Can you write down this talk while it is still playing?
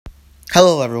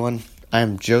Hello, everyone.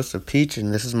 I'm Joseph Peach,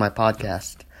 and this is my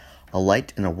podcast, A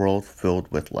Light in a World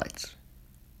Filled with Lights.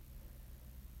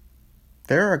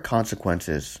 There are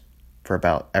consequences for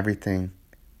about everything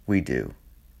we do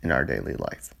in our daily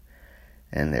life.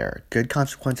 And there are good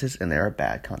consequences and there are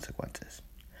bad consequences.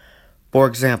 For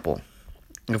example,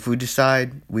 if we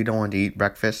decide we don't want to eat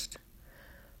breakfast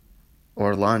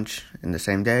or lunch in the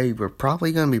same day, we're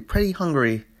probably going to be pretty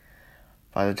hungry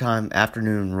by the time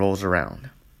afternoon rolls around.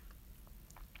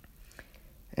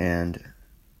 And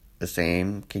the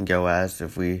same can go as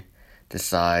if we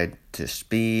decide to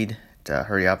speed, to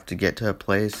hurry up to get to a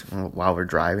place while we're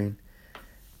driving,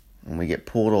 and we get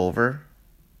pulled over,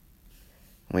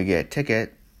 we get a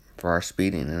ticket for our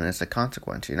speeding, and it's a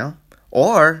consequence,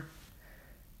 Or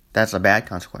that's a bad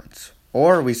consequence.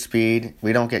 Or we speed,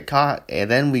 we don't get caught,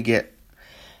 and then we get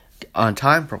on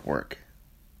time for work.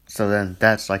 So then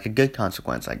that's like a good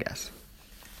consequence, I guess.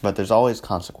 But there's always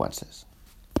consequences.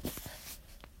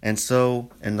 And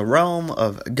so, in the realm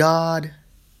of God,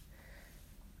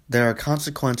 there are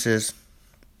consequences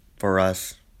for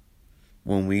us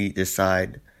when we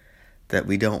decide that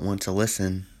we don't want to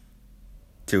listen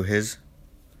to His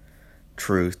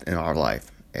truth in our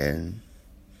life. And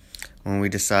when we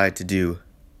decide to do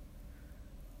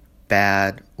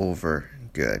bad over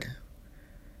good.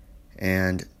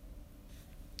 And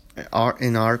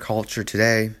in our culture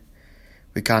today,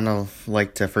 we kind of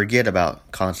like to forget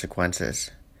about consequences.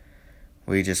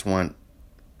 We just want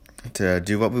to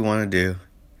do what we want to do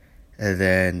and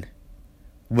then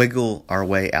wiggle our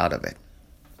way out of it.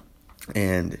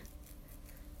 And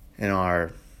in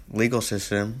our legal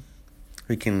system,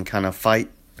 we can kind of fight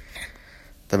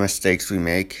the mistakes we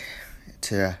make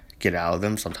to get out of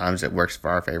them. Sometimes it works for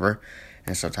our favor,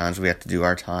 and sometimes we have to do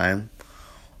our time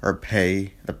or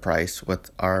pay the price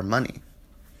with our money.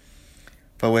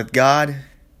 But with God,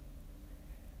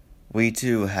 we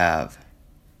too have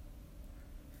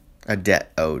a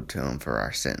debt owed to Him for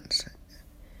our sins.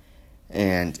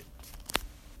 And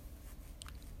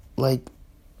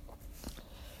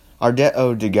our debt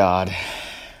owed to God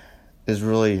is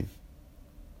really,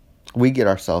 we get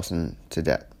ourselves into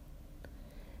debt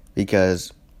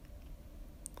because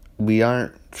we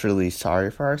aren't truly sorry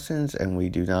for our sins, and we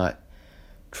do not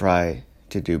try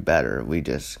to do better. We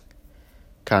just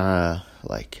kind of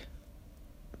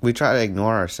we try to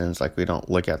ignore our sins, like we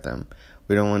don't look at them.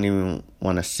 We don't even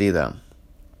want to see them.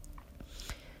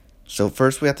 So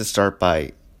first we have to start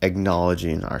by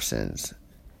acknowledging our sins,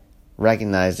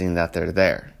 recognizing that they're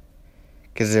there.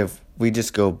 Because if we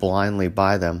just go blindly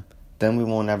by them, then we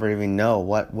won't ever even know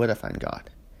what would offend God.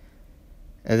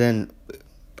 And then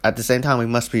at the same time, we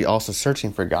must be also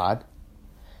searching for God.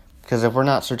 Because if we're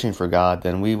not searching for God,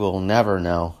 then we will never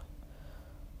know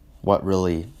what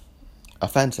really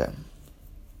offends Him.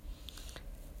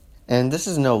 And this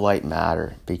is no light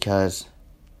matter, because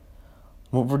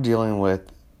what we're dealing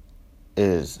with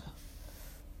is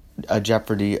a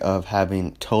jeopardy of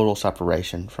having total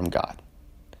separation from God.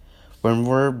 When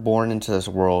we're born into this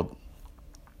world,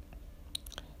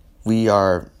 we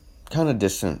are kind of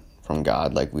distant from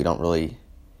God.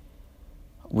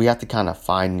 We have to kind of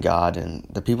find God, and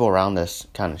the people around us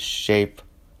kind of shape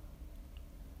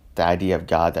the idea of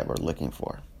God that we're looking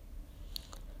for.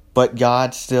 But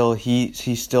God still,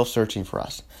 He's still searching for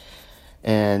us.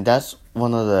 And that's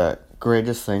one of the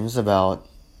greatest things about,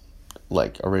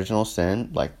 original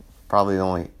sin. Probably the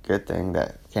only good thing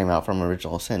that came out from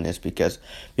original sin is because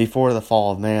before the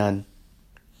fall of man,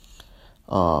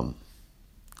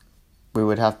 we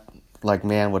would have,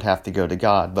 man would have to go to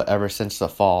God. But ever since the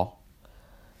fall,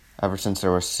 ever since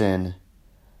there was sin,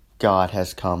 God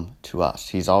has come to us.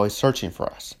 He's always searching for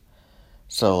us.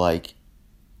 So,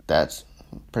 that's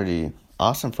pretty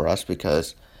awesome for us,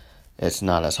 because it's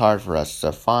not as hard for us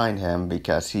to find Him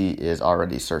because He is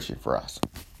already searching for us.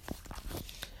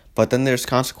 But then there's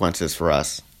consequences for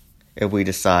us if we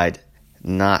decide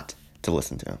not to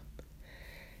listen to Him.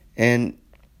 And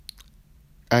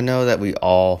I know that we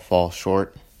all fall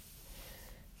short,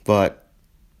 but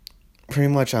pretty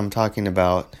much I'm talking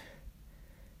about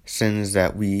sins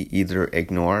that we either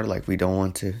ignore, we don't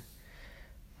want to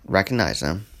recognize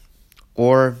them,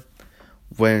 or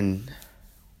when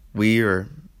we or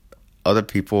other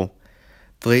people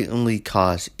blatantly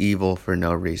cause evil for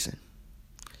no reason.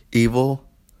 Evil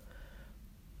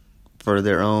for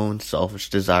their own selfish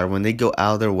desire, when they go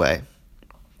out of their way.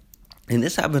 And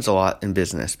this happens a lot in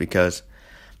business, because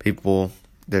people,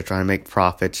 they're trying to make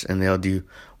profits, and they'll do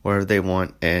whatever they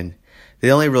want, and they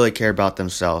only really care about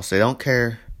themselves. They don't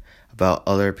care about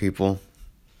other people.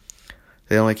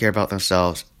 They only care about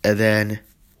themselves, and then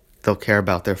they'll care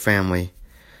about their family.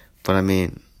 But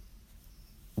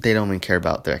they don't even care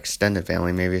about their extended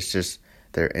family. Maybe it's just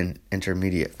their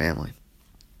intermediate family.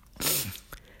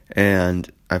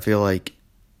 And I feel like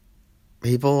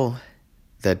people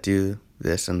that do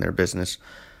this in their business,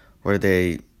 where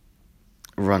they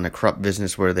run a corrupt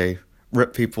business, where they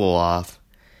rip people off,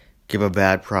 give a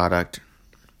bad product,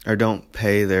 or don't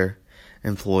pay their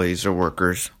employees or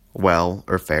workers well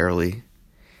or fairly,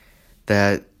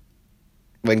 that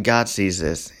when God sees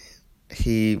this,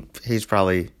 he's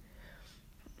probably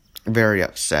very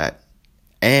upset,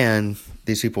 and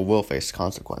these people will face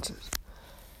consequences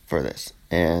for this.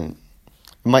 And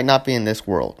it might not be in this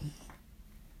world,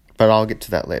 but I'll get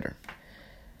to that later.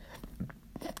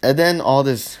 And then all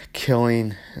this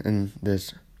killing and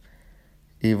this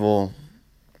evil,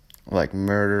 like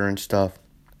murder and stuff,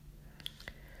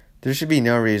 there should be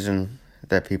no reason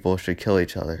that people should kill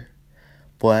each other.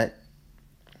 But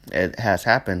it has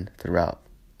happened throughout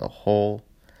the whole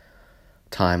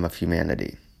time of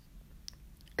humanity.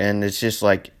 And it's just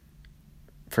like,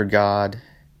 for God,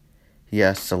 he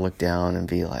has to look down and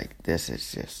be like, this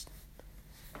is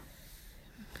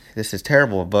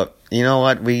terrible. But you know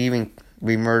what? We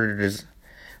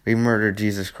murdered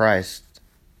Jesus Christ.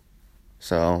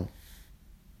 So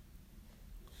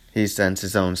he sends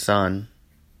his own son,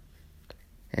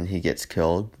 and he gets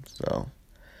killed. So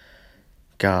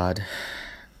God,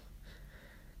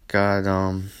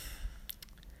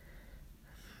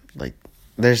 like,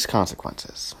 there's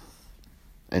consequences.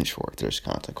 In short, there's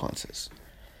consequences.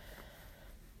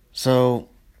 So,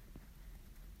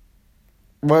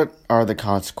 what are the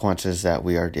consequences that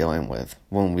we are dealing with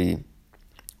when we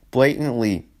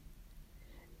blatantly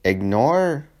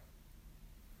ignore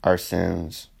our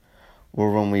sins,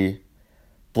 or when we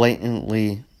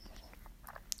blatantly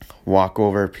walk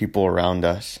over people around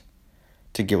us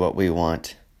to get what we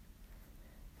want,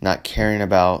 not caring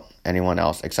about anyone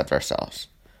else except ourselves?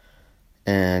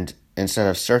 And instead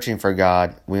of searching for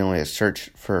God, we only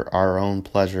search for our own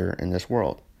pleasure in this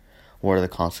world. What are the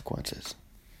consequences?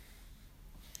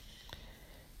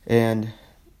 And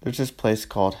there's this place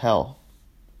called hell.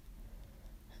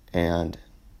 And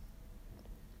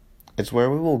it's where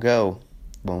we will go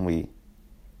when we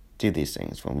do these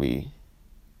things, when we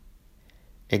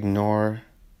ignore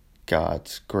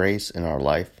God's grace in our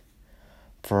life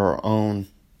for our own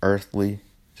earthly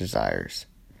desires.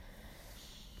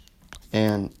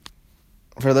 And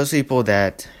for those people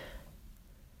that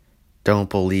don't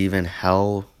believe in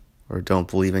hell or don't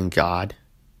believe in God,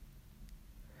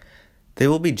 they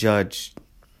will be judged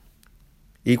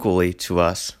equally to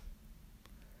us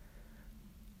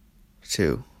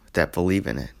too, that believe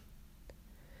in it.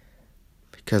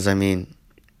 Because, I mean,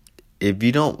 if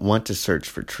you don't want to search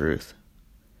for truth,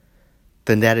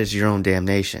 then that is your own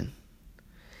damnation.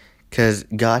 Because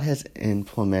God has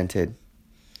implemented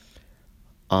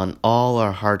on all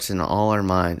our hearts and all our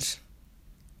minds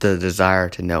the desire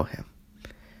to know him.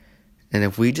 And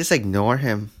if we just ignore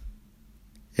him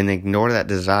and ignore that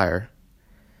desire,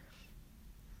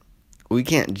 we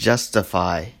can't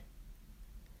justify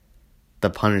the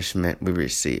punishment we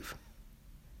receive.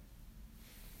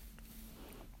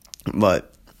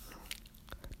 But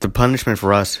the punishment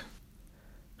for us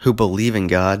who believe in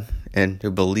God and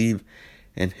who believe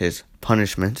in his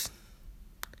punishments,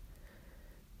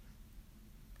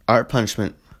 our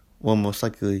punishment will most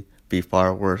likely be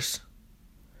far worse,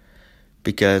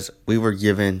 because we were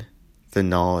given the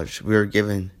knowledge, we were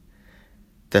given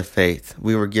the faith,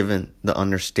 we were given the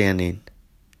understanding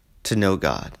to know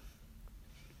God,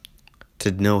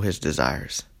 to know his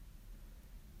desires.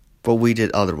 But we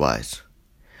did otherwise.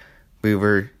 We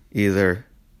were either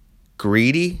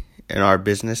greedy in our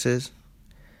businesses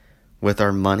with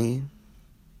our money,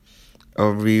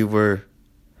 or we were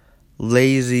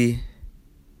lazy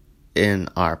in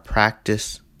our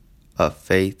practice of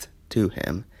faith to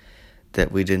him,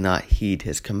 that we did not heed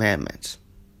his commandments.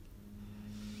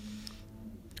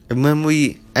 And when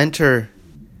we enter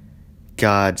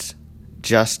God's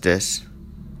justice,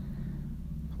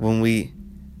 when we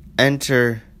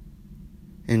enter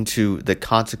into the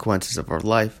consequences of our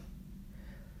life,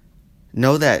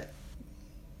 know that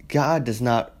God does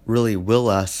not really will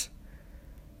us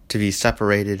to be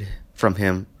separated from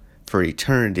him for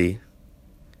eternity,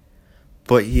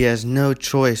 but he has no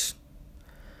choice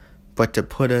but to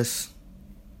put us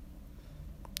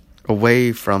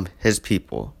away from his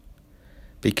people,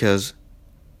 because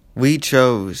we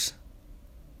chose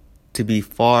to be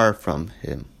far from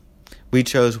him. We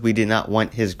did not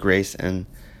want his grace in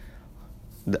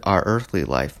our earthly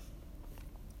life.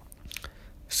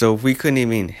 So if we couldn't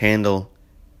even handle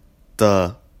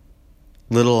the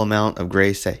little amount of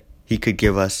grace that he could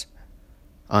give us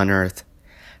on earth,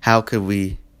 how could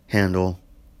we handle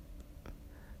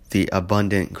the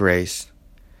abundant grace,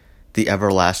 the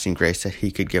everlasting grace that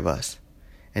he could give us,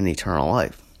 and eternal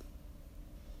life.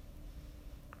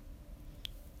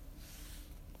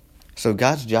 So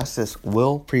God's justice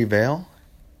will prevail,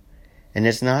 and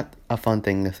it's not a fun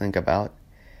thing to think about,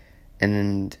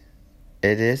 and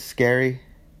it is scary,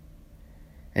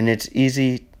 and it's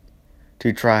easy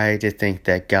to try to think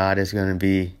that God is going to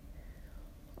be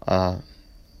a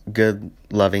good,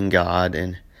 loving God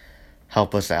and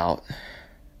help us out,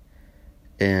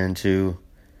 and to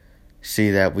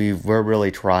see that we were really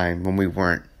trying when we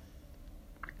weren't.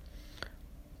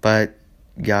 But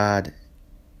God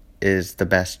is the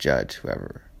best judge who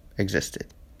ever existed.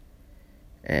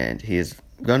 And he is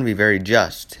going to be very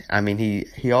just. I mean,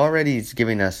 he already is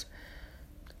giving us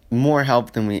more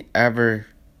help than we ever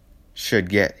should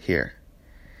get here.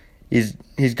 He's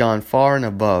gone far and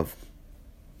above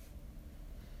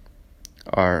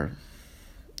our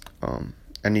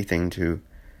anything to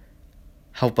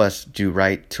help us do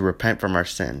right, to repent from our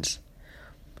sins.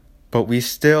 But we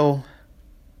still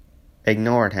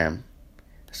ignored him.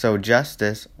 So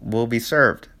justice will be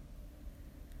served.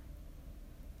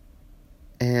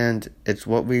 And it's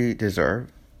what we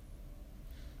deserve.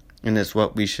 And it's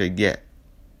what we should get.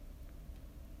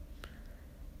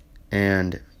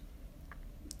 And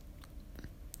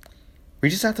we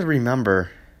just have to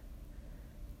remember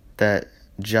that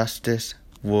justice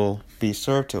will be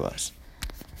served to us.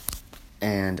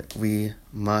 And we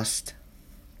must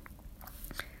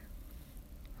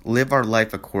live our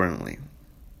life accordingly.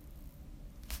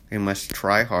 We must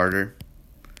try harder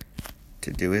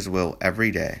to do his will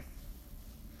every day.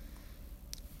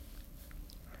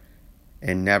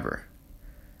 And never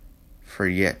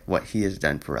forget what he has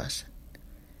done for us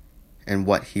and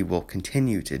what he will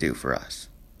continue to do for us.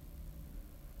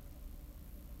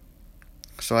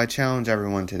 So I challenge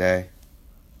everyone today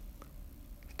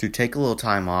to take a little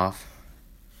time off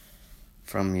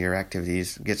from your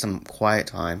activities, get some quiet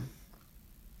time,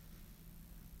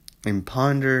 and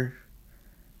ponder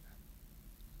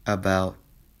about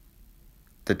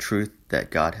the truth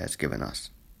that God has given us.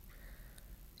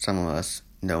 Some of us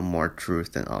know more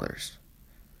truth than others.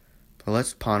 But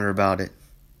let's ponder about it.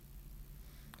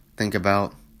 Think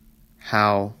about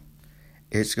how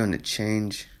it's going to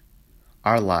change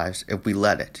our lives if we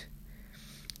let it.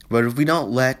 But if we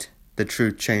don't let the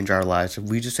truth change our lives, if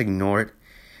we just ignore it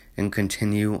and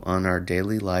continue on our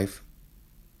daily life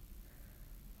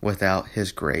without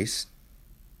his grace,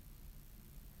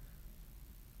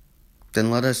 then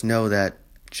let us know that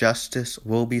justice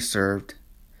will be served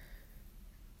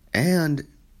and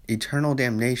eternal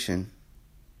damnation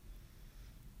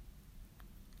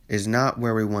is not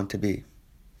where we want to be.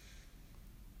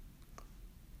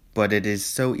 But it is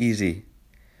so easy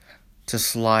to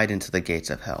slide into the gates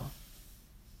of hell.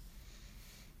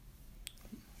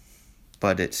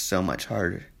 But it's so much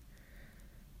harder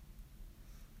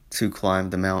to climb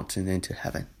the mountain into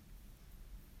heaven.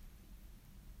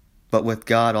 But with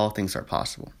God, all things are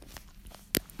possible.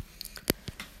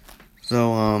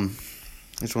 So, I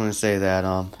just want to say that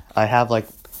I have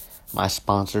my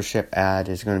sponsorship ad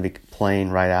is going to be playing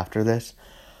right after this.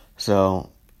 So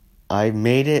I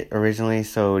made it originally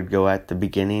so it would go at the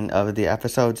beginning of the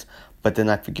episodes, but then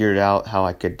I figured out how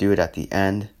I could do it at the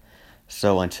end.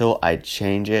 So until I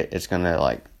change it, it's going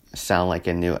to sound like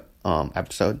a new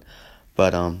episode.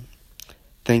 But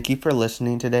thank you for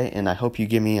listening today, and I hope you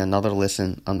give me another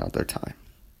listen another time.